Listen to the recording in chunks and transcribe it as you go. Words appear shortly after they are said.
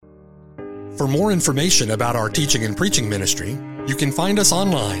For more information about our teaching and preaching ministry, you can find us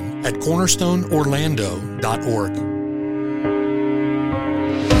online at cornerstoneorlando.org.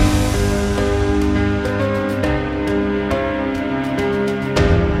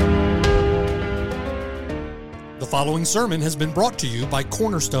 The following sermon has been brought to you by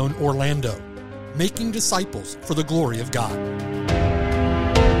Cornerstone Orlando, making disciples for the glory of God.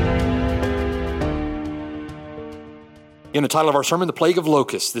 In the title of our sermon, The Plague of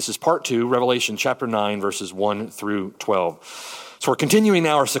Locusts. This is part 2, Revelation chapter 9, verses 1 through 12. So we're continuing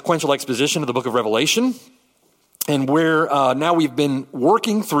now our sequential exposition of the book of Revelation, and now we've been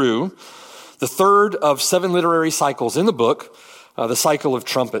working through the third of 7 literary cycles in the book, the cycle of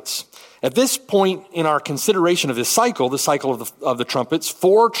trumpets. At this point in our consideration of this cycle, the cycle of the trumpets,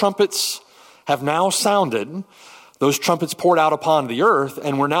 4 trumpets have now sounded. Those trumpets poured out upon the earth,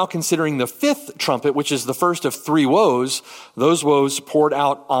 and we're now considering the 5th trumpet, which is the first of 3 woes. Those woes poured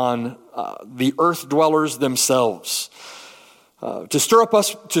out on the earth dwellers themselves. To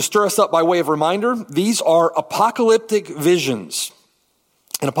stir us up by way of reminder, these are apocalyptic visions.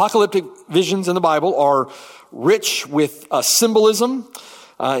 And apocalyptic visions in the Bible are rich with symbolism.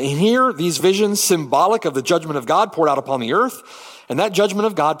 And here, these visions symbolic of the judgment of God poured out upon the earth. And that judgment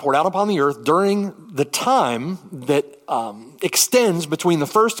of God poured out upon the earth during the time that extends between the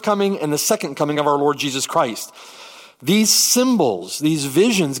first coming and the second coming of our Lord Jesus Christ. These symbols, these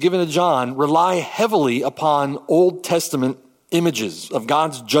visions given to John, rely heavily upon Old Testament images of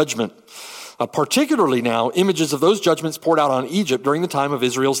God's judgment, particularly now images of those judgments poured out on Egypt during the time of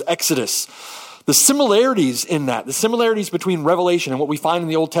Israel's Exodus. The similarities in that, the similarities between Revelation and what we find in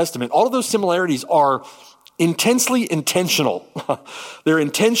the Old Testament, all of those similarities are intensely intentional. They're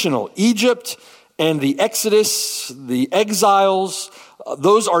intentional. Egypt and the Exodus, the exiles,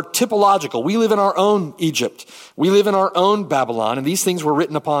 those are typological. We live in our own Egypt. We live in our own Babylon, and these things were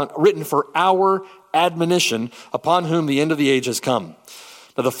written for our admonition, upon whom the end of the age has come.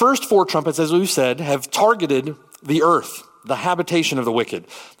 Now, the first 4 trumpets, as we've said, have targeted the earth, the habitation of the wicked.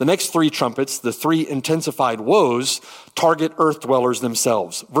 The next 3 trumpets, the 3 intensified woes, target earth dwellers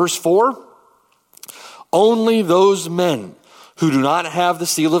themselves. Verse 4, only those men who do not have the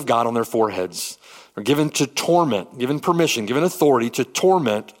seal of God on their foreheads are given to torment, given permission, given authority to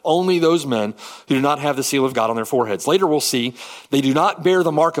torment only those men who do not have the seal of God on their foreheads. Later we'll see they do not bear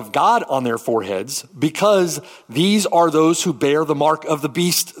the mark of God on their foreheads because these are those who bear the mark of the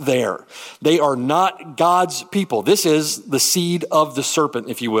beast there. They are not God's people. This is the seed of the serpent,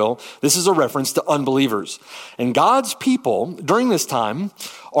 if you will. This is a reference to unbelievers. And God's people during this time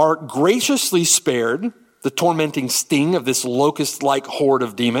are graciously spared the tormenting sting of this locust-like horde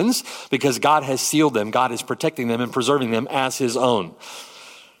of demons because God has sealed them. God is protecting them and preserving them as his own.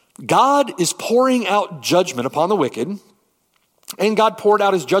 God is pouring out judgment upon the wicked, and God poured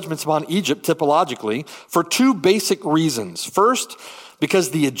out his judgments upon Egypt typologically for 2 basic reasons. First, because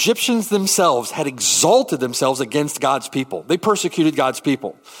the Egyptians themselves had exalted themselves against God's people. They persecuted God's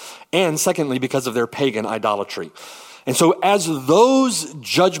people. And secondly, because of their pagan idolatry. And so as those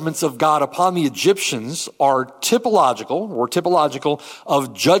judgments of God upon the Egyptians are typological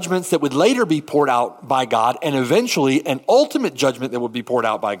of judgments that would later be poured out by God and eventually an ultimate judgment that would be poured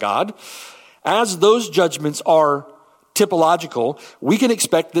out by God, as those judgments are typological, we can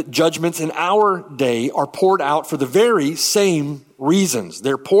expect that judgments in our day are poured out for the very same reasons.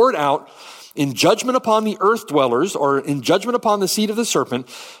 They're poured out in judgment upon the earth dwellers, or in judgment upon the seed of the serpent,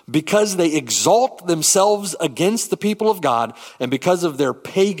 because they exalt themselves against the people of God and because of their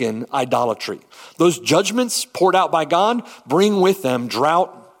pagan idolatry. Those judgments poured out by God bring with them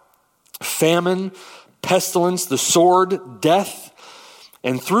drought, famine, pestilence, the sword, death.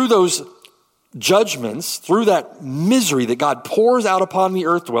 And through those judgments, through that misery that God pours out upon the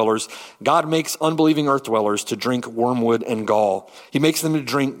earth dwellers, God makes unbelieving earth dwellers to drink wormwood and gall. He makes them to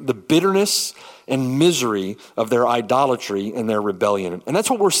drink the bitterness and misery of their idolatry and their rebellion. And that's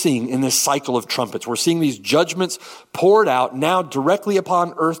what we're seeing in this cycle of trumpets. We're seeing these judgments poured out now directly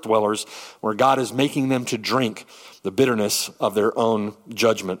upon earth dwellers, where God is making them to drink the bitterness of their own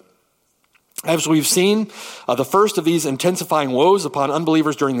judgment. As we've seen, the first of these intensifying woes upon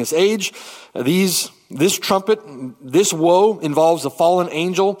unbelievers during this age, this woe involves a fallen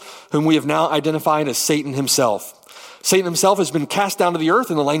angel whom we have now identified as Satan himself. Satan himself has been cast down to the earth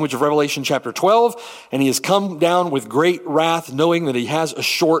in the language of Revelation chapter 12, and he has come down with great wrath, knowing that he has a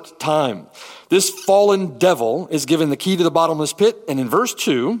short time. This fallen devil is given the key to the bottomless pit, and in verse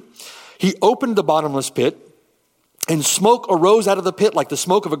 2, he opened the bottomless pit, and smoke arose out of the pit like the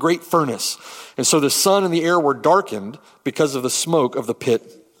smoke of a great furnace. And so the sun and the air were darkened because of the smoke of the pit.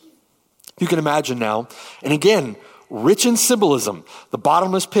 You can imagine now. And again, rich in symbolism. The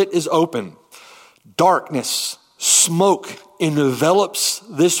bottomless pit is open. Darkness, smoke envelops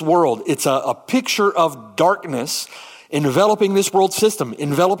this world. It's a picture of darkness enveloping this world system,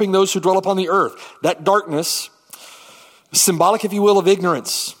 enveloping those who dwell upon the earth. That darkness, symbolic, if you will, of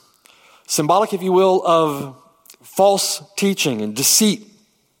ignorance, symbolic, if you will, of false teaching and deceit.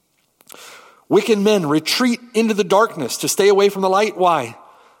 Wicked men retreat into the darkness to stay away from the light. Why?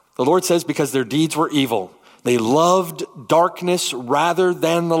 The Lord says, because their deeds were evil. They loved darkness rather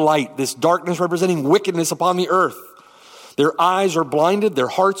than the light. This darkness representing wickedness upon the earth. Their eyes are blinded, their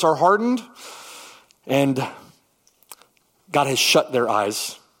hearts are hardened, and God has shut their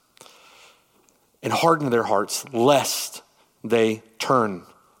eyes and hardened their hearts, lest they turn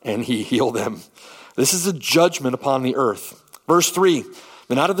and he heal them. This is a judgment upon the earth. Verse 3,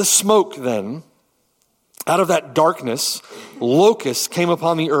 then out of the smoke then, out of that darkness, locusts came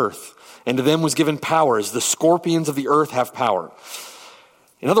upon the earth, and to them was given power, as the scorpions of the earth have power.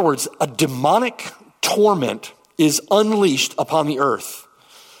 In other words, a demonic torment is unleashed upon the earth.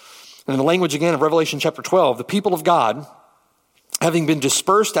 And in the language again of Revelation chapter 12, the people of God, having been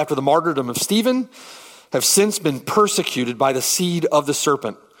dispersed after the martyrdom of Stephen, have since been persecuted by the seed of the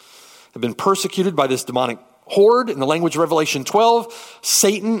serpent, have been persecuted by this demonic horde. In the language of Revelation 12,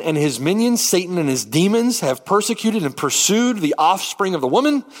 Satan and his minions, Satan and his demons have persecuted and pursued the offspring of the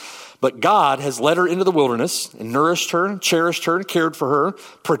woman. But God has led her into the wilderness and nourished her, cherished her, and cared for her,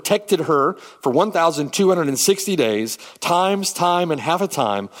 protected her for 1,260 days, time and half a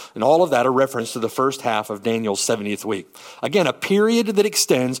time, and all of that a reference to the first half of Daniel's 70th week. Again, a period that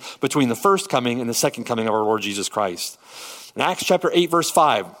extends between the first coming and the second coming of our Lord Jesus Christ. In Acts chapter 8, verse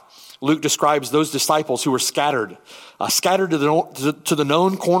 5, Luke describes those disciples who were scattered to the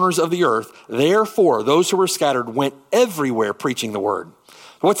known corners of the earth. Therefore, those who were scattered went everywhere preaching the word.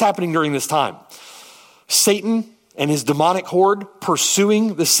 What's happening during this time? Satan and his demonic horde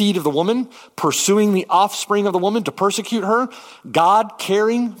pursuing the seed of the woman, pursuing the offspring of the woman to persecute her. God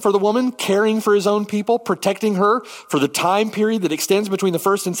caring for the woman, caring for his own people, protecting her for the time period that extends between the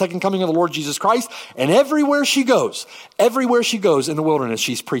first and second coming of the Lord Jesus Christ. And everywhere she goes in the wilderness,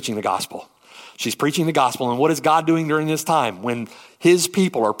 she's preaching the gospel. She's preaching the gospel. And what is God doing during this time? When his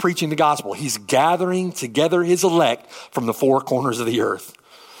people are preaching the gospel, he's gathering together his elect from the four corners of the earth.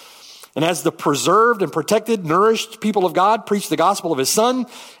 And as the preserved and protected, nourished people of God preach the gospel of his son,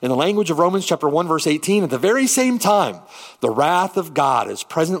 in the language of Romans chapter 1, verse 18, at the very same time, the wrath of God is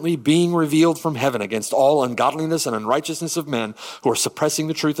presently being revealed from heaven against all ungodliness and unrighteousness of men who are suppressing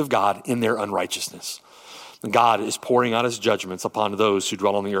the truth of God in their unrighteousness. And God is pouring out his judgments upon those who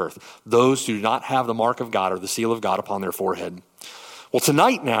dwell on the earth, those who do not have the mark of God or the seal of God upon their forehead. Well,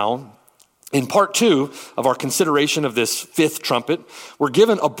 tonight now, in part 2 of our consideration of this fifth trumpet, we're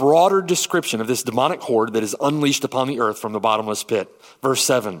given a broader description of this demonic horde that is unleashed upon the earth from the bottomless pit. Verse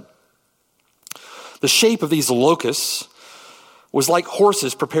 7. The shape of these locusts was like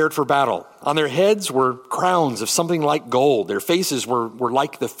horses prepared for battle. On their heads were crowns of something like gold. Their faces were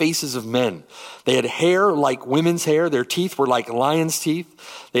like the faces of men. They had hair like women's hair. Their teeth were like lions' teeth.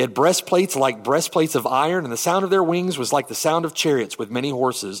 They had breastplates like breastplates of iron, and the sound of their wings was like the sound of chariots with many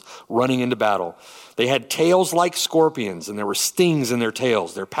horses running into battle. They had tails like scorpions, and there were stings in their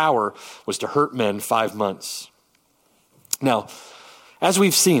tails. Their power was to hurt men 5 months. Now, as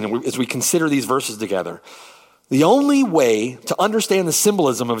we've seen, as we consider these verses together, the only way to understand the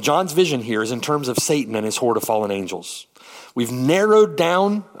symbolism of John's vision here is in terms of Satan and his horde of fallen angels. We've narrowed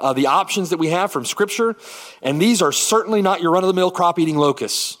down the options that we have from Scripture, and these are certainly not your run-of-the-mill crop-eating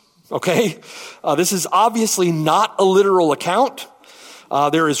locusts, okay? This is obviously not a literal account.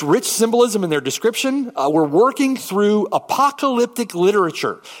 There is rich symbolism in their description. We're working through apocalyptic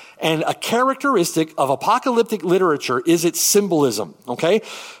literature. And a characteristic of apocalyptic literature is its symbolism, okay?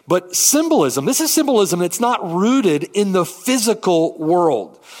 But symbolism, this is symbolism that's not rooted in the physical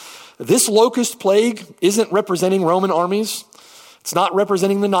world. This locust plague isn't representing Roman armies. It's not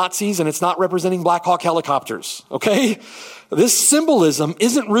representing the Nazis, and it's not representing Black Hawk helicopters, okay? This symbolism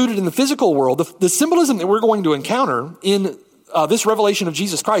isn't rooted in the physical world. The symbolism that we're going to encounter in this revelation of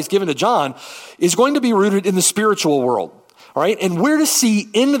Jesus Christ given to John is going to be rooted in the spiritual world. All right, and we're to see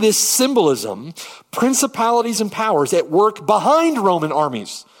in this symbolism principalities and powers at work behind Roman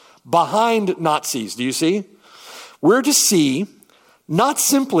armies, behind Nazis. Do you see? We're to see not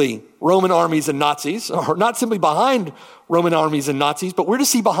simply Roman armies and Nazis, or not simply behind Roman armies and Nazis, but we're to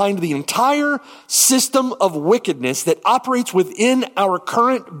see behind the entire system of wickedness that operates within our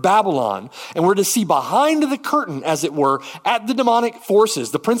current Babylon. And we're to see behind the curtain, as it were, at the demonic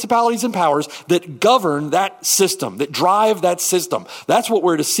forces, the principalities and powers that govern that system, that drive that system. That's what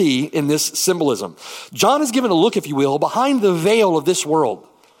we're to see in this symbolism. John is given a look, if you will, behind the veil of this world.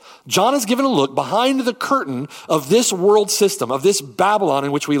 John is given a look behind the curtain of this world system, of this Babylon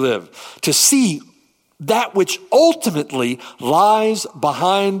in which we live, to see that which ultimately lies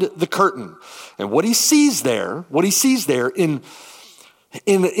behind the curtain. And what he sees there in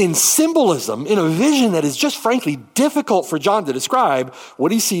symbolism, in a vision that is just frankly difficult for John to describe,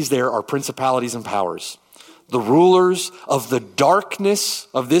 what he sees there are principalities and powers, the rulers of the darkness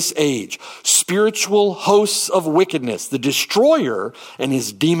of this age, spiritual hosts of wickedness, the destroyer and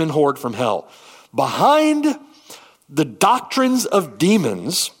his demon horde from hell. Behind the doctrines of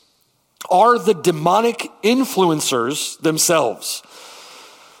demons are the demonic influencers themselves.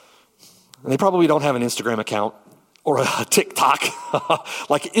 And they probably don't have an Instagram account or a TikTok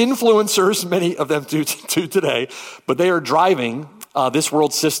like influencers, many of them do today, but they are driving this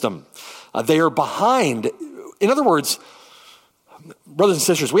world system. They are behind. In other words, brothers and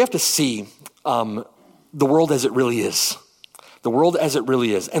sisters, we have to see the world as it really is. The world as it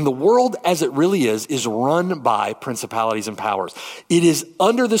really is. And the world as it really is run by principalities and powers. It is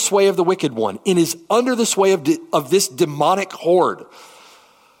under the sway of the wicked one. It is under the sway of this demonic horde.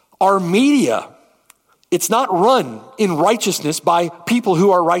 Our media, it's not run in righteousness by people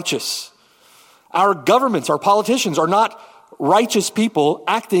who are righteous. Our governments, our politicians are not righteous people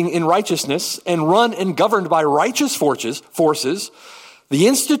acting in righteousness and run and governed by righteous forces. The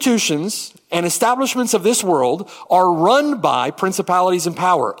institutions and establishments of this world are run by principalities and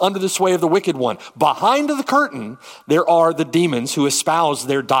power under the sway of the wicked one. Behind the curtain, there are the demons who espouse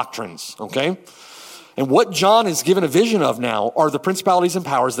their doctrines, okay? And what John is given a vision of now are the principalities and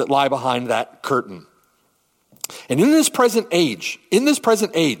powers that lie behind that curtain. And in this present age,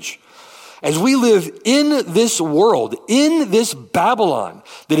 as we live in this world, in this Babylon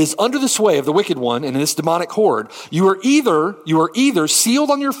that is under the sway of the wicked one and this demonic horde, you are either sealed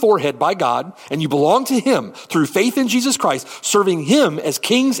on your forehead by God and you belong to him through faith in Jesus Christ, serving him as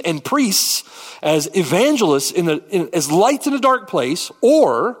kings and priests, as evangelists, as lights in a dark place,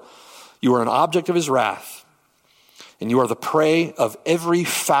 or you are an object of his wrath and you are the prey of every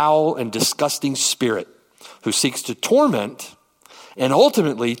foul and disgusting spirit who seeks to torment and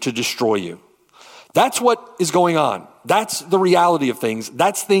ultimately to destroy you. That's what is going on. That's the reality of things.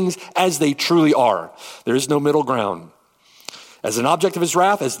 That's things as they truly are. There is no middle ground. As an object of his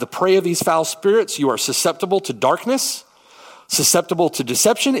wrath, as the prey of these foul spirits, you are susceptible to darkness, susceptible to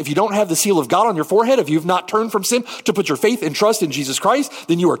deception. If you don't have the seal of God on your forehead, if you've not turned from sin to put your faith and trust in Jesus Christ,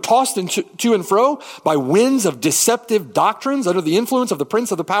 then you are tossed to and fro by winds of deceptive doctrines under the influence of the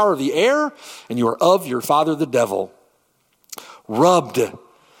prince of the power of the air, and you are of your father the devil. Rubbed,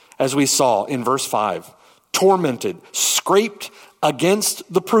 as we saw in verse 5, tormented, scraped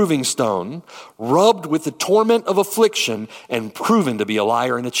against the proving stone, rubbed with the torment of affliction, and proven to be a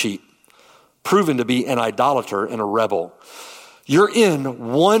liar and a cheat, proven to be an idolater and a rebel. You're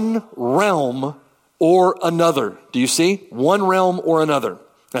in one realm or another. Do you see? One realm or another.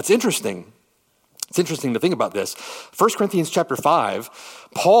 That's interesting. It's interesting to think about this. 1 Corinthians chapter 5,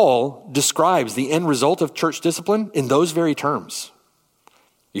 Paul describes the end result of church discipline in those very terms.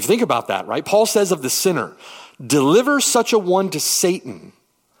 You think about that, right? Paul says of the sinner, deliver such a one to Satan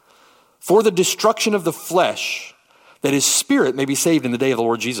for the destruction of the flesh, that his spirit may be saved in the day of the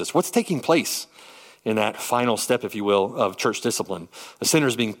Lord Jesus. What's taking place in that final step, if you will, of church discipline? The sinner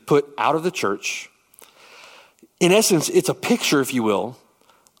is being put out of the church. In essence, it's a picture, if you will,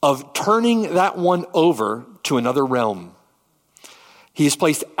 of turning that one over to another realm. He is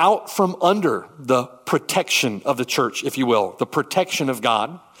placed out from under the protection of the church, if you will, the protection of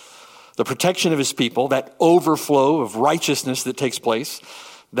God, the protection of his people, that overflow of righteousness that takes place,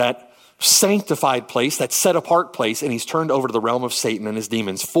 that sanctified place, that set apart place, and he's turned over to the realm of Satan and his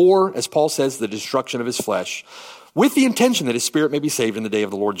demons for, as Paul says, the destruction of his flesh, with the intention that his spirit may be saved in the day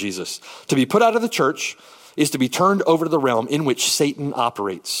of the Lord Jesus. To be put out of the church is to be turned over to the realm in which Satan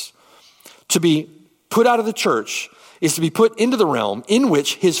operates. To be put out of the church is to be put into the realm in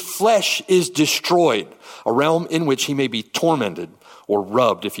which his flesh is destroyed, a realm in which he may be tormented or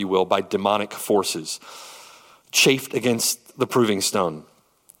rubbed, if you will, by demonic forces, chafed against the proving stone.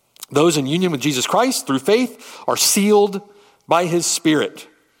 Those in union with Jesus Christ through faith are sealed by his Spirit,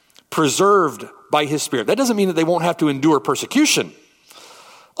 preserved by his Spirit. That doesn't mean that they won't have to endure persecution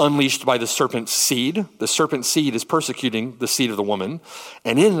unleashed by the serpent's seed. The serpent's seed is persecuting the seed of the woman,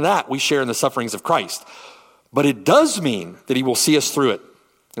 and in that we share in the sufferings of Christ. But it does mean that he will see us through it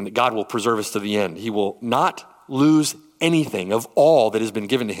and that God will preserve us to the end. He will not lose anything of all that has been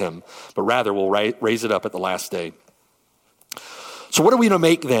given to him, but rather will raise it up at the last day. So what are we to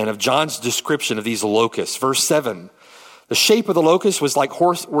make then of John's description of these locusts? Verse 7, The shape of the locusts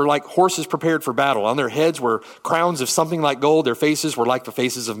were like horses prepared for battle. On their heads were crowns of something like gold. Their faces were like the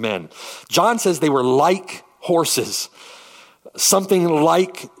faces of men. John says they were like horses, something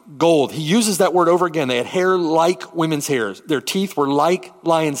like gold. He uses that word over again. They had hair like women's hair. Their teeth were like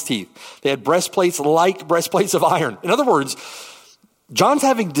lion's teeth. They had breastplates like breastplates of iron. In other words, John's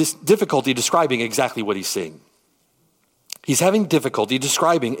having difficulty describing exactly what he's seeing. He's having difficulty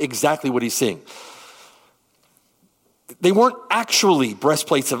describing exactly what he's seeing. They weren't actually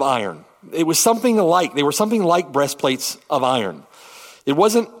breastplates of iron. They were something like breastplates of iron. It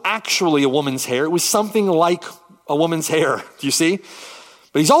wasn't actually a woman's hair. It was something like a woman's hair, do you see?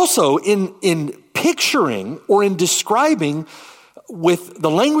 But he's also in picturing or in describing with the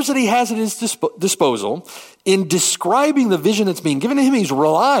language that he has at his disposal, in describing the vision that's being given to him, he's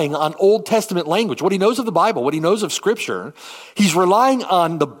relying on Old Testament language. What he knows of the Bible, what he knows of Scripture, he's relying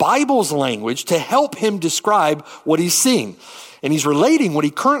on the Bible's language to help him describe what he's seeing. And he's relating what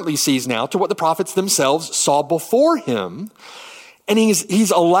he currently sees now to what the prophets themselves saw before him. And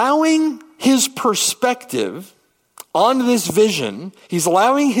he's allowing his perspective on this vision, he's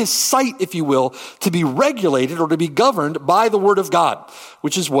allowing his sight, if you will, to be regulated or to be governed by the Word of God,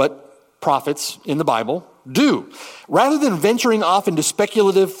 which is what prophets in the Bible do. Rather than venturing off into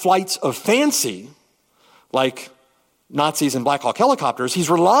speculative flights of fancy, like Nazis and Black Hawk helicopters, he's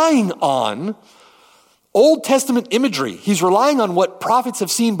relying on Old Testament imagery. He's relying on what prophets have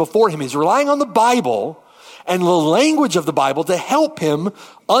seen before him. He's relying on the Bible and the language of the Bible to help him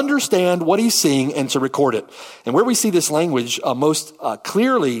understand what he's seeing and to record it. And where we see this language most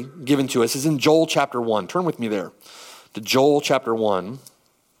clearly given to us is in Joel chapter 1. Turn with me there to Joel chapter 1.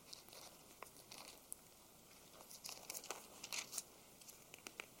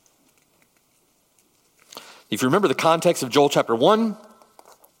 If you remember the context of Joel chapter 1,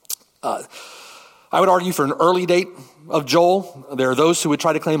 I would argue for an early date of Joel. There are those who would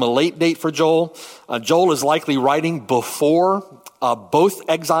try to claim a late date for Joel. Joel is likely writing before both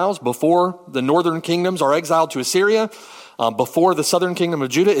exiles, before the northern kingdoms are exiled to Assyria, before the southern kingdom of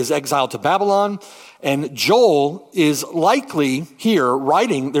Judah is exiled to Babylon. And Joel is likely here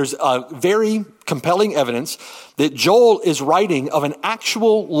writing, there's very compelling evidence that Joel is writing of an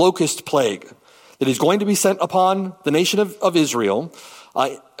actual locust plague that is going to be sent upon the nation of Israel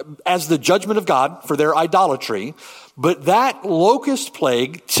as the judgment of God for their idolatry. But that locust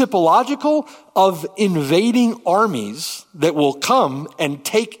plague, typological of invading armies that will come and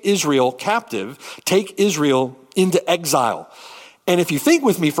take Israel captive, take Israel into exile. And if you think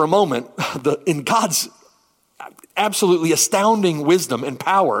with me for a moment, in God's absolutely astounding wisdom and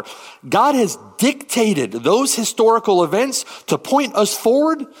power, God has dictated those historical events to point us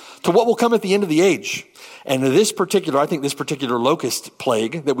forward to what will come at the end of the age. And this particular locust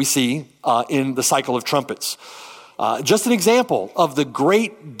plague that we see in the cycle of trumpets, just an example of the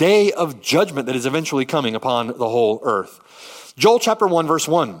great day of judgment that is eventually coming upon the whole earth. Joel chapter 1, verse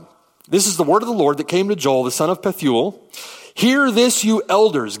 1. This is the word of the Lord that came to Joel, the son of Pethuel. Hear this, you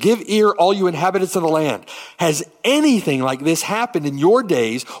elders. Give ear, all you inhabitants of the land. Has anything like this happened in your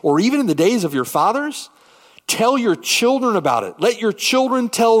days, or even in the days of your fathers? Tell your children about it. Let your children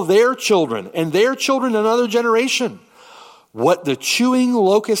tell their children, and their children another generation. What the chewing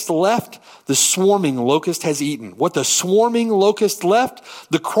locust left, the swarming locust has eaten. What the swarming locust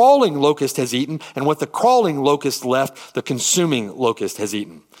left, the crawling locust has eaten. And what the crawling locust left, the consuming locust has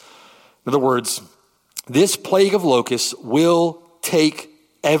eaten. In other words, this plague of locusts will take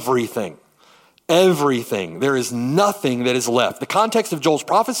everything. Everything. There is nothing that is left. The context of Joel's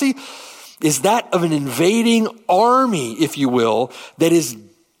prophecy is that of an invading army, if you will, that is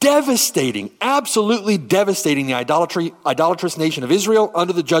devastating, absolutely devastating the idolatrous nation of Israel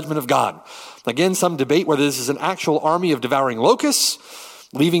under the judgment of God. Again, some debate whether this is an actual army of devouring locusts,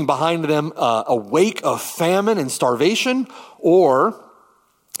 leaving behind them a wake of famine and starvation, or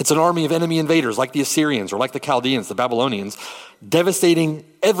it's an army of enemy invaders like the Assyrians or like the Chaldeans, the Babylonians, devastating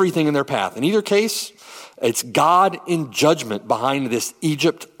everything in their path. In either case, it's God in judgment behind this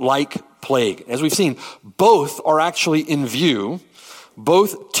Egypt-like plague. As we've seen, both are actually in view,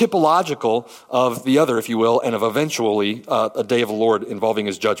 both typological of the other, if you will, and of eventually a day of the Lord involving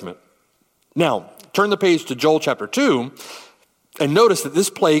his judgment. Now, turn the page to Joel chapter 2, and notice that this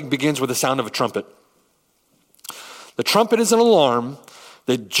plague begins with the sound of a trumpet. The trumpet is an alarm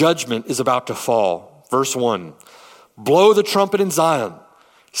that judgment is about to fall. Verse 1, blow the trumpet in Zion,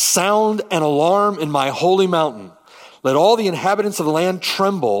 sound an alarm in my holy mountain. Let all the inhabitants of the land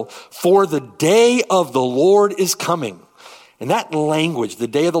tremble, for the day of the Lord is coming. And that language, the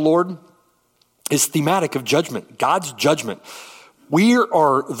day of the Lord, is thematic of judgment, God's judgment. We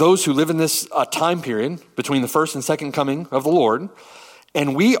are those who live in this time period between the first and second coming of the Lord,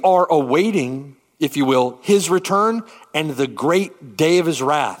 and we are awaiting, if you will, his return and the great day of his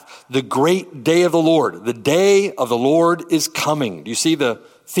wrath, the great day of the Lord. The day of the Lord is coming. Do you see the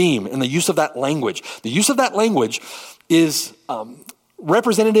theme and the use of that language? The use of that language is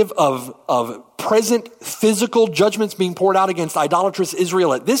representative of present physical judgments being poured out against idolatrous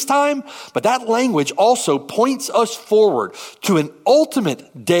Israel at this time, but that language also points us forward to an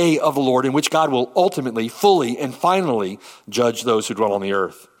ultimate day of the Lord in which God will ultimately, fully, and finally judge those who dwell on the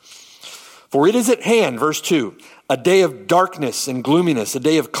earth. For it is at hand, verse 2, a day of darkness and gloominess, a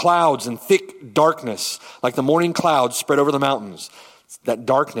day of clouds and thick darkness, like the morning clouds spread over the mountains. That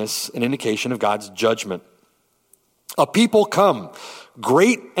darkness, an indication of God's judgment. A people come,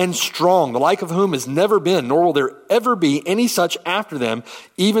 great and strong, the like of whom has never been, nor will there ever be any such after them,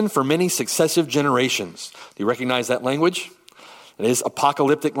 even for many successive generations. Do you recognize that language? It is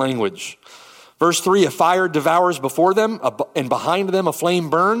apocalyptic language. Verse 3, a fire devours before them, and behind them a flame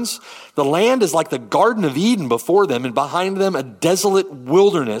burns. The land is like the Garden of Eden before them, and behind them a desolate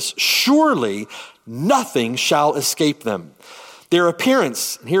wilderness. Surely nothing shall escape them. Their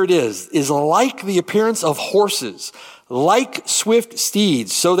appearance, here it is like the appearance of horses, like swift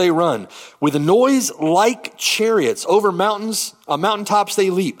steeds, so they run. With a noise like chariots, over mountaintops they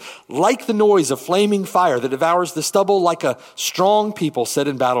leap, like the noise of flaming fire that devours the stubble, like a strong people set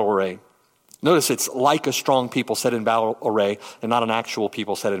in battle array. Notice it's like a strong people set in battle array and not an actual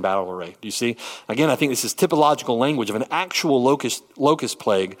people set in battle array. Do you see? Again, I think this is typological language of an actual locust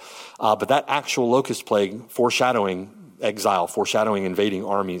plague, but that actual locust plague foreshadowing exile, foreshadowing invading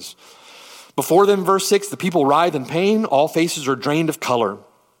armies. Before them, verse 6, the people writhe in pain. All faces are drained of color.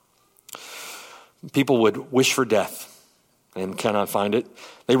 People would wish for death and cannot find it.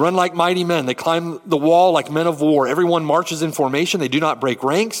 They run like mighty men. They climb the wall like men of war. Everyone marches in formation. They do not break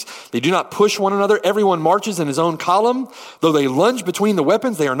ranks. They do not push one another. Everyone marches in his own column. Though they lunge between the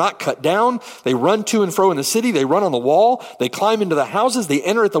weapons, they are not cut down. They run to and fro in the city. They run on the wall. They climb into the houses. They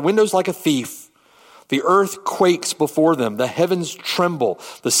enter at the windows like a thief. The earth quakes before them. The heavens tremble.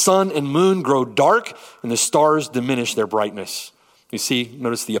 The sun and moon grow dark, and the stars diminish their brightness. You see,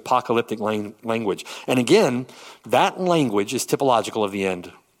 notice the apocalyptic language. And again, that language is typological of the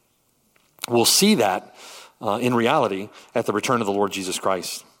end. We'll see that in reality at the return of the Lord Jesus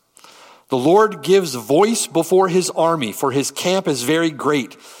Christ. The Lord gives voice before his army, for his camp is very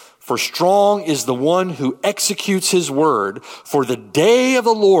great. For strong is the one who executes his word. For the day of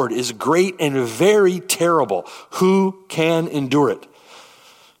the Lord is great and very terrible. Who can endure it?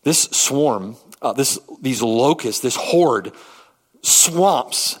 This swarm, these locusts, this horde,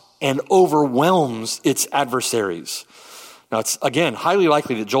 swamps and overwhelms its adversaries. Now, it's, again, highly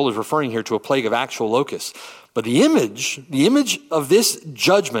likely that Joel is referring here to a plague of actual locusts. But the image of this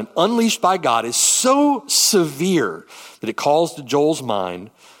judgment unleashed by God is so severe that it calls to Joel's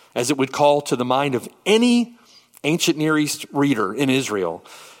mind, as it would call to the mind of any ancient Near East reader in Israel,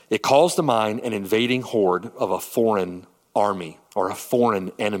 it calls to mind an invading horde of a foreign army or a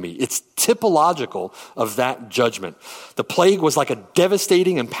foreign enemy. It's typological of that judgment. The plague was like a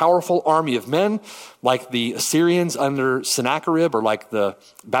devastating and powerful army of men, like the Assyrians under Sennacherib or like the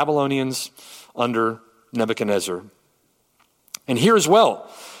Babylonians under Nebuchadnezzar. And here as well,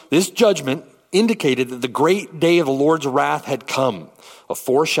 this judgment indicated that the great day of the Lord's wrath had come, a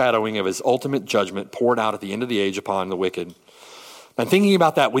foreshadowing of his ultimate judgment poured out at the end of the age upon the wicked. I'm thinking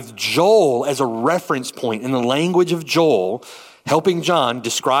about that with Joel as a reference point in the language of Joel, helping John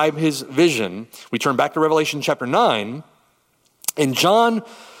describe his vision. We turn back to Revelation chapter 9, and John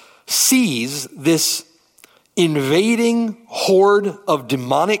sees this invading horde of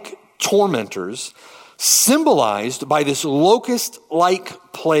demonic tormentors symbolized by this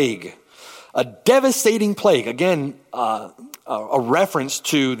locust-like plague, a devastating plague. Again, a reference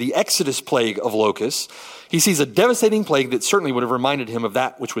to the Exodus plague of locusts. He sees a devastating plague that certainly would have reminded him of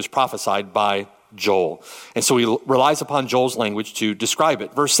that which was prophesied by Joel. And so he relies upon Joel's language to describe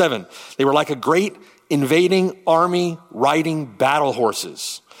it. Verse 7, they were like a great invading army riding battle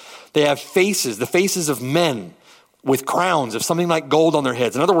horses. They have faces, the faces of men with crowns of something like gold on their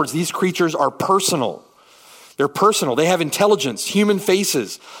heads. In other words, these creatures are personal. They're personal. They have intelligence, human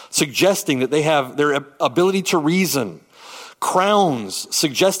faces, suggesting that they have their ability to reason. Crowns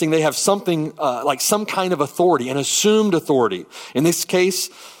suggesting they have something like some kind of authority, an assumed authority. In this case,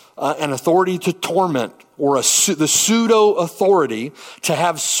 an authority to torment or the pseudo-authority to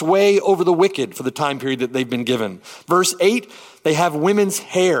have sway over the wicked for the time period that they've been given. Verse 8, they have women's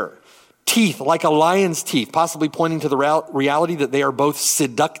hair, teeth like a lion's teeth, possibly pointing to the reality that they are both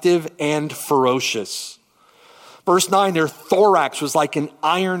seductive and ferocious. Verse 9, their thorax was like an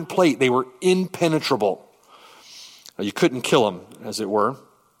iron plate. They were impenetrable. You couldn't kill them, as it were.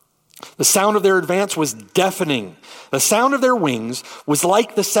 The sound of their advance was deafening. The sound of their wings was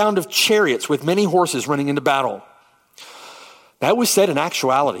like the sound of chariots with many horses running into battle. That was said in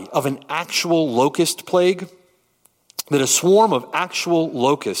actuality of an actual locust plague, that a swarm of actual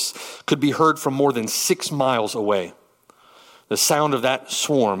locusts could be heard from more than 6 miles away. The sound of that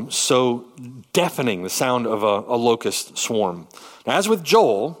swarm, so deafening, the sound of a locust swarm. Now, as with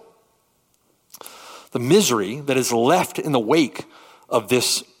Joel, the misery that is left in the wake of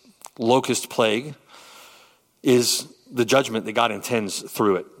this locust plague is the judgment that God intends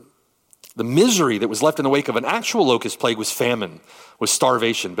through it. The misery that was left in the wake of an actual locust plague was famine, was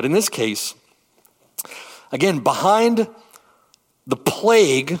starvation. But in this case, again, behind the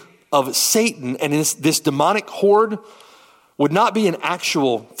plague of Satan and this demonic horde would not be an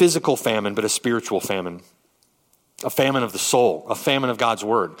actual physical famine, but a spiritual famine. A famine of the soul, a famine of God's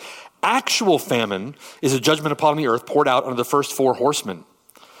word. Actual famine is a judgment upon the earth poured out under the first 4 horsemen.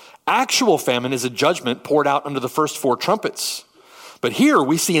 Actual famine is a judgment poured out under the first 4 trumpets. But here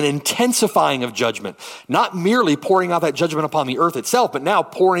we see an intensifying of judgment, not merely pouring out that judgment upon the earth itself, but now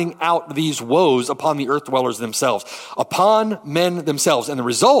pouring out these woes upon the earth dwellers themselves, upon men themselves. And the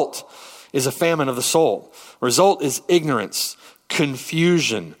result is a famine of the soul. The result is ignorance,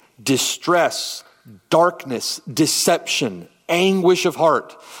 confusion, distress, darkness, deception, anguish of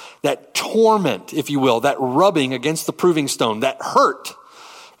heart, that torment, if you will, that rubbing against the proving stone, that hurt,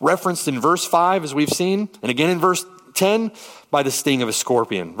 referenced in verse 5, as we've seen, and again in verse 10, by the sting of a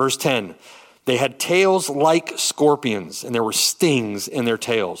scorpion. Verse 10, they had tails like scorpions, and there were stings in their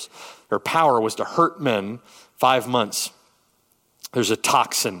tails. Their power was to hurt men 5 months. There's a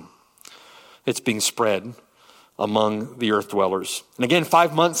toxin that's being spread among the earth dwellers. And again,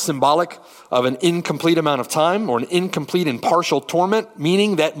 5 months symbolic of an incomplete amount of time, or an incomplete and partial torment,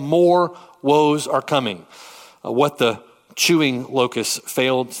 meaning that more woes are coming. What the chewing locust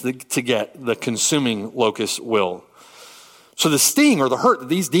failed to get, the consuming locust will. So the sting or the hurt that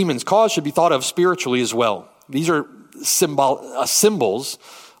these demons cause should be thought of spiritually as well. These are symbols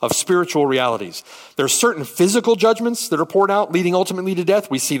of spiritual realities. There are certain physical judgments that are poured out, leading ultimately to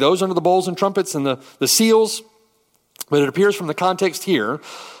death. We see those under the bowls and trumpets and the seals. But it appears from the context here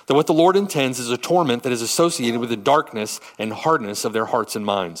that what the Lord intends is a torment that is associated with the darkness and hardness of their hearts and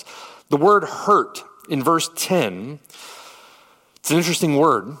minds. The word hurt in verse 10, it's an interesting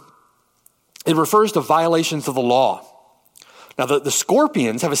word. It refers to violations of the law. Now, the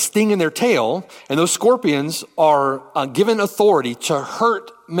scorpions have a sting in their tail, and those scorpions are given authority to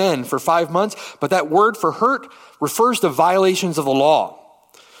hurt men for 5 months. But that word for hurt refers to violations of the law.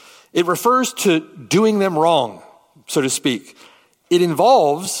 It refers to doing them wrong, so to speak. It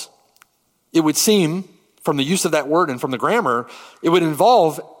involves, it would seem, from the use of that word and from the grammar, it would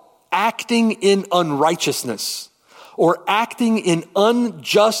involve acting in unrighteousness, or acting in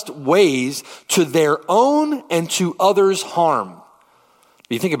unjust ways to their own and to others' harm.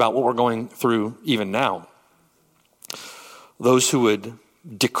 You think about what we're going through even now. Those who would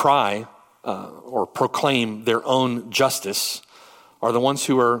decry or proclaim their own justice are the ones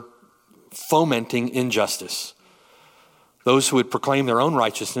who are fomenting injustice. Those who would proclaim their own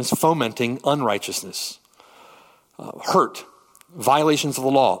righteousness, fomenting unrighteousness. Hurt. Violations of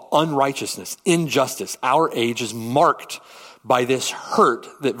the law, unrighteousness, injustice. Our age is marked by this hurt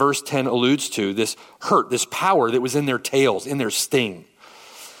that verse 10 alludes to, this hurt, this power that was in their tails, in their sting.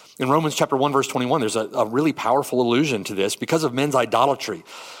 In Romans chapter 1, verse 21, there's a really powerful allusion to this because of men's idolatry.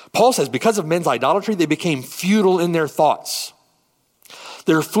 Paul says, because of men's idolatry, they became futile in their thoughts.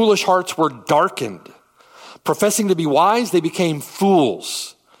 Their foolish hearts were darkened. Professing to be wise, they became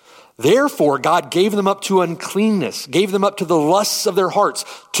fools. Therefore, God gave them up to uncleanness, gave them up to the lusts of their hearts,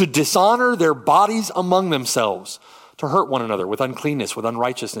 to dishonor their bodies among themselves, to hurt one another with uncleanness, with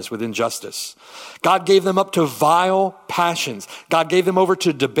unrighteousness, with injustice. God gave them up to vile passions. God gave them over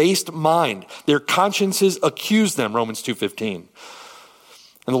to debased mind. Their consciences accused them, Romans 2:15.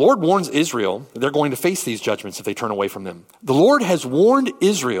 And the Lord warns Israel that they're going to face these judgments if they turn away from them. The Lord has warned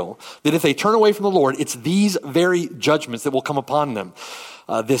Israel that if they turn away from the Lord, it's these very judgments that will come upon them.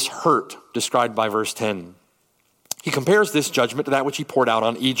 This hurt described by verse 10. He compares this judgment to that which he poured out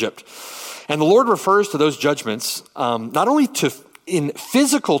on Egypt. And the Lord refers to those judgments not only in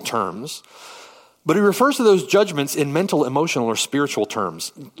physical terms, but he refers to those judgments in mental, emotional, or spiritual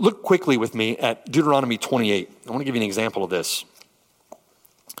terms. Look quickly with me at Deuteronomy 28. I want to give you an example of this.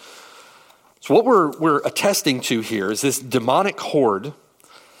 So what we're attesting to here is this demonic horde,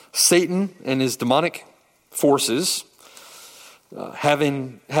 Satan and his demonic forces,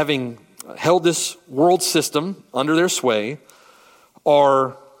 having held this world system under their sway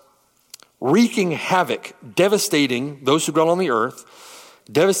are wreaking havoc, devastating those who dwell on the earth,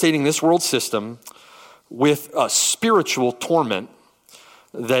 devastating this world system with a spiritual torment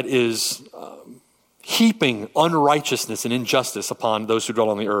that is heaping unrighteousness and injustice upon those who dwell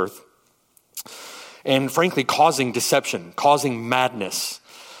on the earth. And frankly, causing deception, causing madness,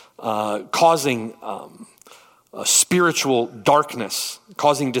 causing spiritual darkness,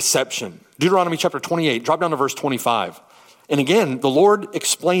 causing deception. Deuteronomy chapter 28, drop down to verse 25. And again, the Lord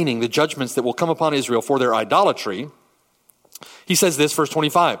explaining the judgments that will come upon Israel for their idolatry. He says this, verse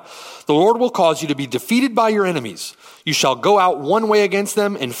 25, the Lord will cause you to be defeated by your enemies. You shall go out one way against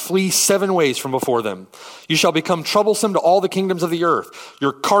them and flee 7 ways from before them. You shall become troublesome to all the kingdoms of the earth.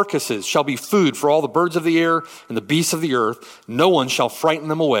 Your carcasses shall be food for all the birds of the air and the beasts of the earth. No one shall frighten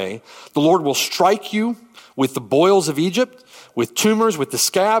them away. The Lord will strike you with the boils of Egypt, with tumors, with the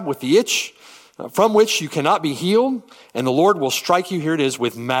scab, with the itch, from which you cannot be healed. And the Lord will strike you, here it is,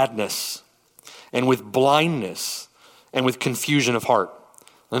 with madness and with blindness and with confusion of heart.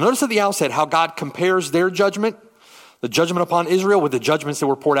 Now notice at the outset how God compares their judgment, the judgment upon Israel, with the judgments that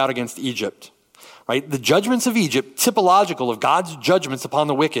were poured out against Egypt. Right? The judgments of Egypt, typological of God's judgments upon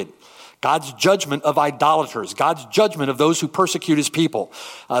the wicked. God's judgment of idolaters, God's judgment of those who persecute his people.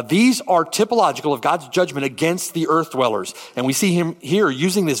 These are typological of God's judgment against the earth dwellers. And we see him here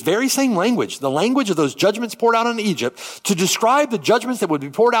using this very same language, the language of those judgments poured out on Egypt, to describe the judgments that would be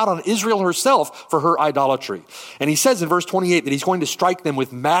poured out on Israel herself for her idolatry. And he says in verse 28 that he's going to strike them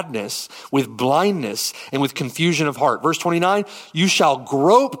with madness, with blindness, and with confusion of heart. Verse 29, you shall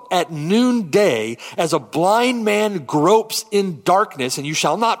grope at noonday as a blind man gropes in darkness, and you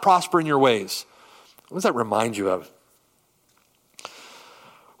shall not prosper in your ways. What does that remind you of?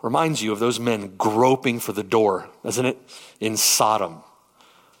 Reminds you of those men groping for the door, doesn't it? In Sodom,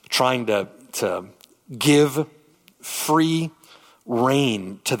 trying to give free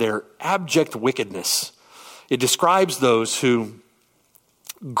rein to their abject wickedness. It describes those who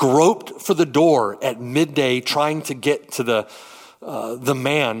groped for the door at midday, trying to get to the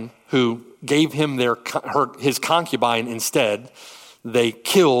man who gave him his concubine instead. They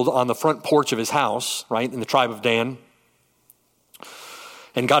killed on the front porch of his house, right, in the tribe of Dan.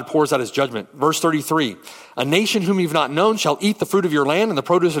 And God pours out his judgment. Verse 33, a nation whom you've not known shall eat the fruit of your land and the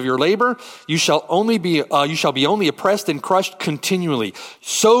produce of your labor. You shall be only oppressed and crushed continually.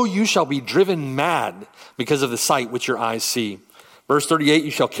 So you shall be driven mad because of the sight which your eyes see. Verse 38, you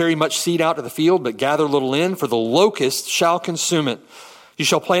shall carry much seed out to the field, but gather little in, for the locust shall consume it. You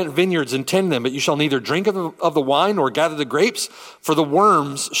shall plant vineyards and tend them, but you shall neither drink of the wine nor gather the grapes, for the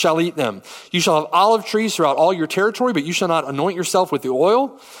worms shall eat them. You shall have olive trees throughout all your territory, but you shall not anoint yourself with the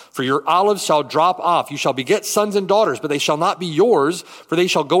oil, for your olives shall drop off. You shall beget sons and daughters, but they shall not be yours, for they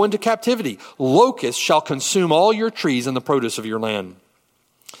shall go into captivity. Locusts shall consume all your trees and the produce of your land.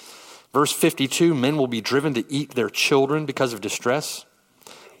 Verse 52, men will be driven to eat their children because of distress.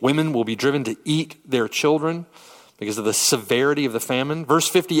 Women will be driven to eat their children because of the severity of the famine. Verse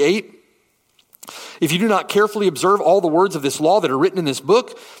 58, if you do not carefully observe all the words of this law that are written in this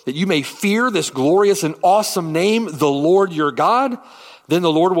book, that you may fear this glorious and awesome name, the Lord your God, then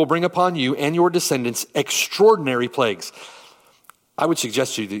the Lord will bring upon you and your descendants extraordinary plagues. I would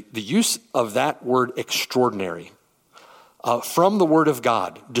suggest to you the use of that word extraordinary from the word of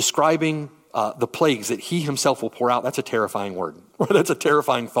God, describing the plagues that he himself will pour out. That's a terrifying word. That's a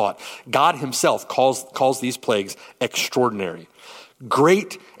terrifying thought. God himself calls these plagues extraordinary.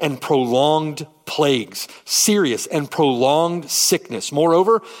 Great and prolonged plagues, serious and prolonged sickness.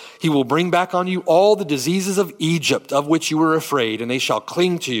 Moreover, he will bring back on you all the diseases of Egypt, of which you were afraid, and they shall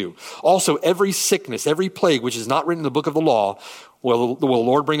cling to you. Also, every sickness, every plague which is not written in the book of the law, will the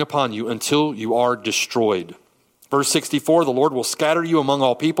Lord bring upon you until you are destroyed. Verse 64, the Lord will scatter you among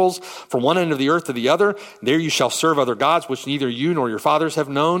all peoples from one end of the earth to the other. There you shall serve other gods, which neither you nor your fathers have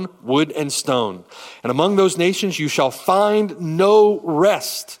known, wood and stone. And among those nations you shall find no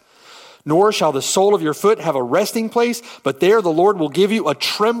rest, nor shall the sole of your foot have a resting place, but there the Lord will give you a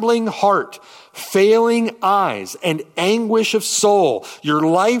trembling heart, failing eyes, and anguish of soul. Your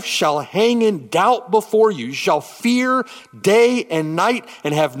life shall hang in doubt before you. You shall fear day and night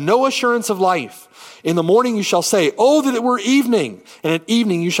and have no assurance of life. In the morning you shall say, oh, that it were evening. And at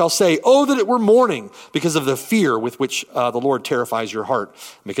evening you shall say, oh, that it were morning, because of the fear with which the Lord terrifies your heart,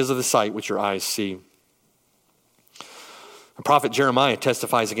 because of the sight which your eyes see. The prophet Jeremiah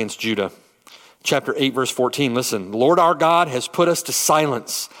testifies against Judah. Chapter 8, verse 14, listen. The Lord our God has put us to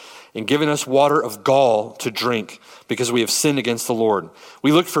silence and given us water of gall to drink, because we have sinned against the Lord.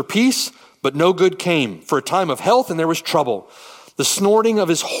 We looked for peace, but no good came. For a time of health, and there was trouble. The snorting of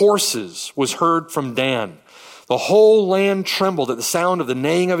his horses was heard from Dan. The whole land trembled at the sound of the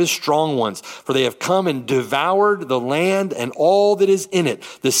neighing of his strong ones, for they have come and devoured the land and all that is in it,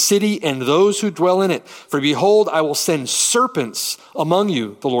 the city and those who dwell in it. For behold, I will send serpents among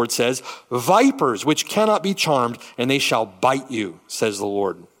you, the Lord says, vipers which cannot be charmed, and they shall bite you, says the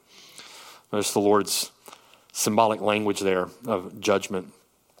Lord. Notice the Lord's symbolic language there of judgment.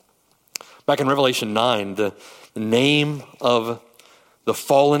 Back in Revelation 9, the name of the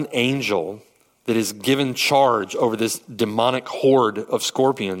fallen angel that is given charge over this demonic horde of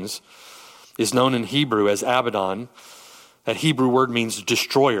scorpions is known in Hebrew as Abaddon. That Hebrew word means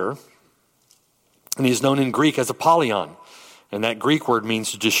destroyer. And he is known in Greek as Apollyon. And that Greek word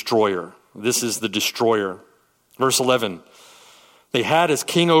means destroyer. This is the destroyer. Verse 11, they had as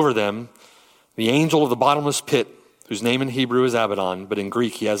king over them the angel of the bottomless pit, whose name in Hebrew is Abaddon, but in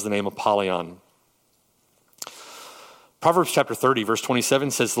Greek he has the name Apollyon. Proverbs chapter 30, verse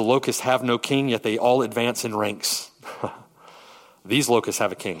 27 says, the locusts have no king, yet they all advance in ranks. These locusts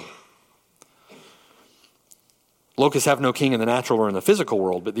have a king. Locusts have no king in the natural or in the physical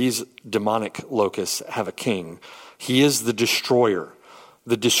world, but these demonic locusts have a king. He is the destroyer,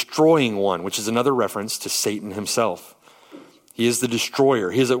 the destroying one, which is another reference to Satan himself. He is the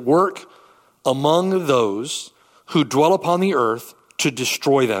destroyer. He is at work among those who dwell upon the earth to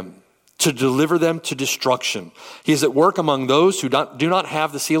destroy them, to deliver them to destruction. He is at work among those who do not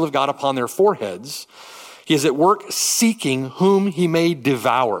have the seal of God upon their foreheads. He is at work seeking whom he may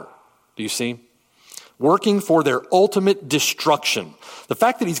devour. Do you see? Working for their ultimate destruction. The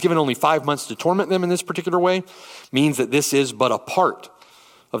fact that he's given only 5 months to torment them in this particular way means that this is but a part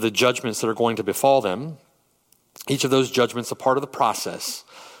of the judgments that are going to befall them. Each of those judgments a part of the process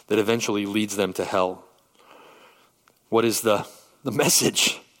that eventually leads them to hell. What is the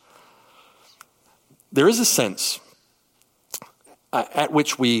message? There is a sense at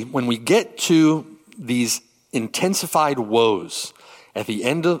which when we get to these intensified woes at the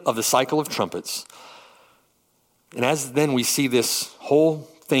end of the cycle of trumpets, and as then we see this whole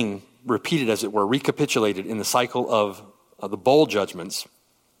thing repeated, as it were, recapitulated in the cycle of the bowl judgments,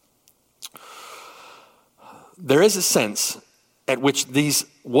 there is a sense at which these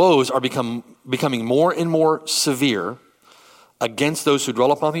woes are becoming more and more severe against those who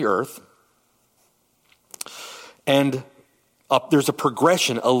dwell upon the earth. And there's a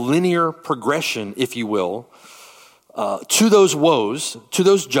progression, a linear progression, if you will, to those woes, to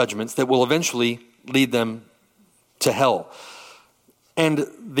those judgments that will eventually lead them to hell. And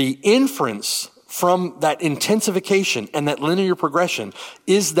the inference from that intensification and that linear progression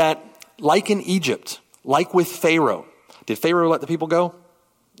is that, like in Egypt, like with Pharaoh, did Pharaoh let the people go?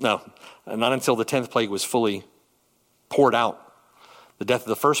 No, not until the 10th plague was fully poured out, the death of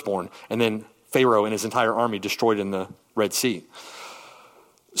the firstborn, and then Pharaoh and his entire army destroyed in the Red Sea.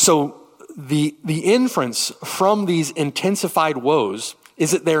 So the inference from these intensified woes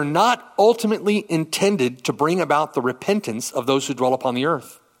is that they're not ultimately intended to bring about the repentance of those who dwell upon the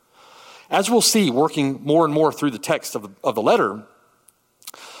earth. As we'll see, working more and more through the text of the letter,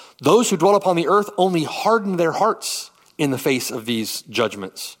 those who dwell upon the earth only harden their hearts in the face of these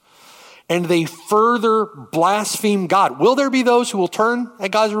judgments. And they further blaspheme God. Will there be those who will turn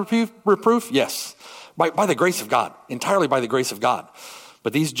at God's reproof? Yes. By the grace of God. Entirely by the grace of God.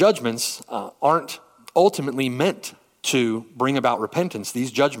 But these judgments aren't ultimately meant to bring about repentance.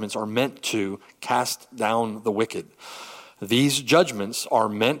 These judgments are meant to cast down the wicked. These judgments are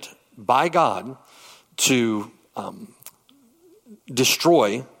meant by God to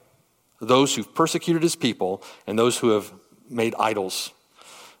destroy those who've persecuted his people and those who have made idols,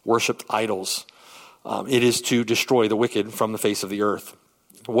 worshipped idols. It is to destroy the wicked from the face of the earth.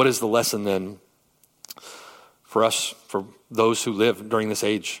 What is the lesson then for us, for those who live during this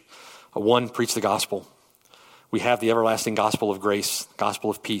age? One, preach the gospel. We have the everlasting gospel of grace, gospel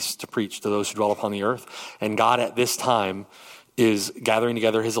of peace to preach to those who dwell upon the earth. And God at this time is gathering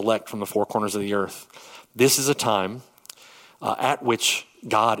together his elect from the four corners of the earth. This is a time at which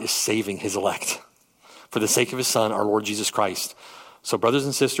God is saving his elect for the sake of his Son, our Lord Jesus Christ. So brothers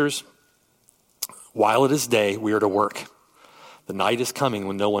and sisters, while it is day, we are to work. The night is coming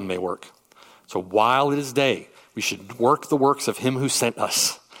when no one may work. So while it is day, we should work the works of him who sent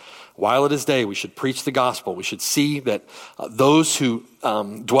us. While it is day, we should preach the gospel. We should see that those who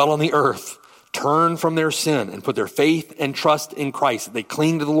dwell on the earth turn from their sin and put their faith and trust in Christ. They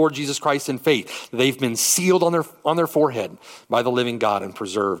cling to the Lord Jesus Christ in faith. They've been sealed on their forehead by the living God and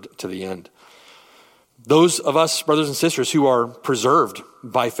preserved to the end. Those of us, brothers and sisters, who are preserved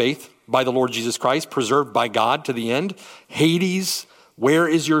by faith, by the Lord Jesus Christ, preserved by God to the end. Hades, where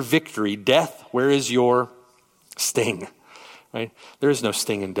is your victory? Death, where is your sting? right? There is no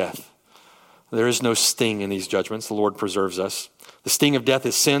sting in death. There is no sting in these judgments. The Lord preserves us. The sting of death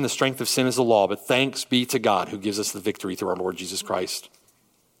is sin. The strength of sin is the law. But thanks be to God who gives us the victory through our Lord Jesus Christ.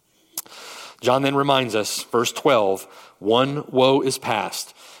 John then reminds us, verse 12, one woe is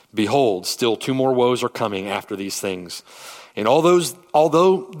past. Behold, still two more woes are coming after these things. And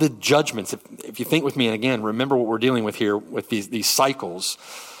although the judgments, if you think with me, and again, remember what we're dealing with here with these cycles,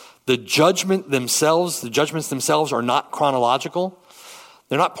 the judgments themselves are not chronological.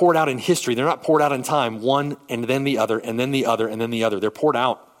 They're not poured out in history. They're not poured out in time, one and then the other, and then the other, and then the other. They're poured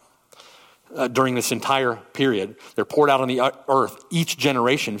out during this entire period. They're poured out on the earth. Each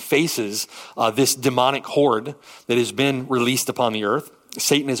generation faces this demonic horde that has been released upon the earth.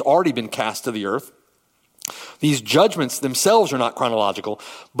 Satan has already been cast to the earth. These judgments themselves are not chronological,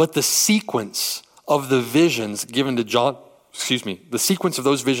 but the sequence of the visions given to John, the sequence of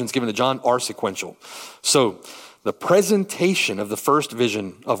those visions given to John are sequential. So the presentation of the first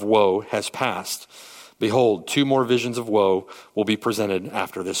vision of woe has passed. Behold, two more visions of woe will be presented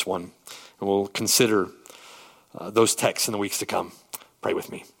after this one. And we'll consider those texts in the weeks to come. Pray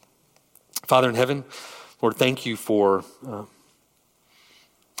with me. Father in heaven, Lord, thank you for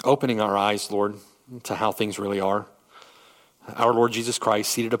opening our eyes, Lord, to how things really are. Our Lord Jesus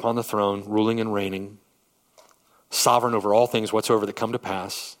Christ, seated upon the throne, ruling and reigning, sovereign over all things whatsoever that come to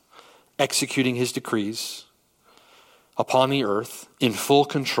pass, executing his decrees upon the earth, in full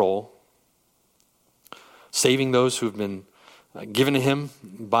control, saving those who have been given to him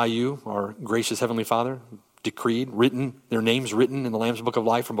by you, our gracious Heavenly Father, decreed, written, their names written in the Lamb's Book of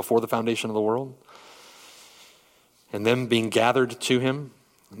Life from before the foundation of the world. And them being gathered to him,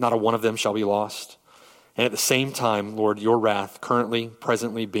 not a one of them shall be lost. And at the same time, Lord, your wrath currently,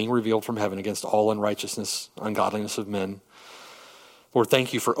 presently being revealed from heaven against all unrighteousness, ungodliness of men. Lord,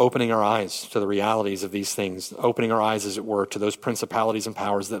 thank you for opening our eyes to the realities of these things, opening our eyes, as it were, to those principalities and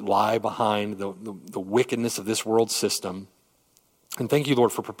powers that lie behind the wickedness of this world system. And thank you,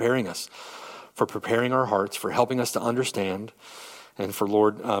 Lord, for preparing us, for preparing our hearts, for helping us to understand, and for,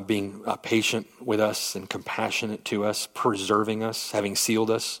 Lord, being patient with us and compassionate to us, preserving us, having sealed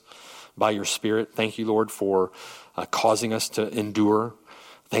us by your Spirit. Thank you, Lord, for causing us to endure.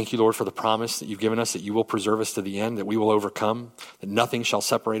 Thank you, Lord, for the promise that you've given us that you will preserve us to the end, that we will overcome, that nothing shall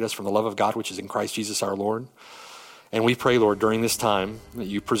separate us from the love of God, which is in Christ Jesus our Lord. And we pray, Lord, during this time that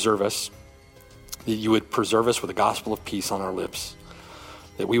you preserve us, that you would preserve us with the gospel of peace on our lips,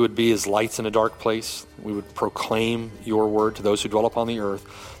 that we would be as lights in a dark place. We would proclaim your word to those who dwell upon the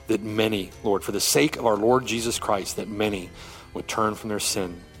earth, that many, Lord, for the sake of our Lord Jesus Christ, that many would turn from their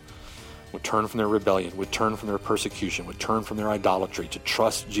sin, would turn from their rebellion, would turn from their persecution, would turn from their idolatry to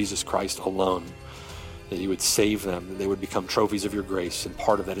trust Jesus Christ alone, that you would save them, that they would become trophies of your grace and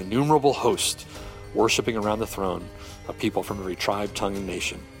part of that innumerable host worshiping around the throne of people from every tribe, tongue, and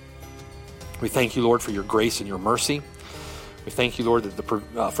nation. We thank you, Lord, for your grace and your mercy. We thank you, Lord,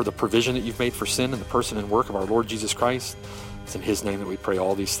 that for the provision that you've made for sin in the person and work of our Lord Jesus Christ. It's in his name that we pray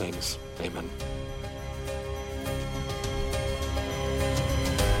all these things. Amen.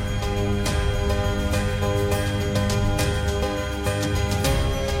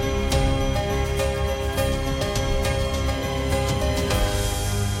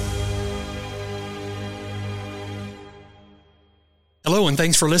 Hello, and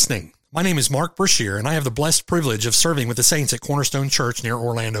thanks for listening. My name is Mark Brashear, and I have the blessed privilege of serving with the saints at Cornerstone Church near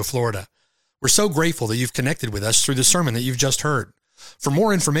Orlando, Florida. We're so grateful that you've connected with us through the sermon that you've just heard. For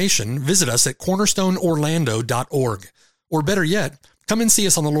more information, visit us at cornerstoneorlando.org. Or better yet, come and see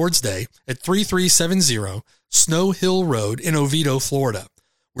us on the Lord's Day at 3370 Snow Hill Road in Oviedo, Florida.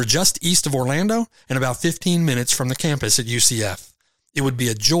 We're just east of Orlando and about 15 minutes from the campus at UCF. It would be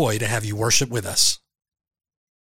a joy to have you worship with us.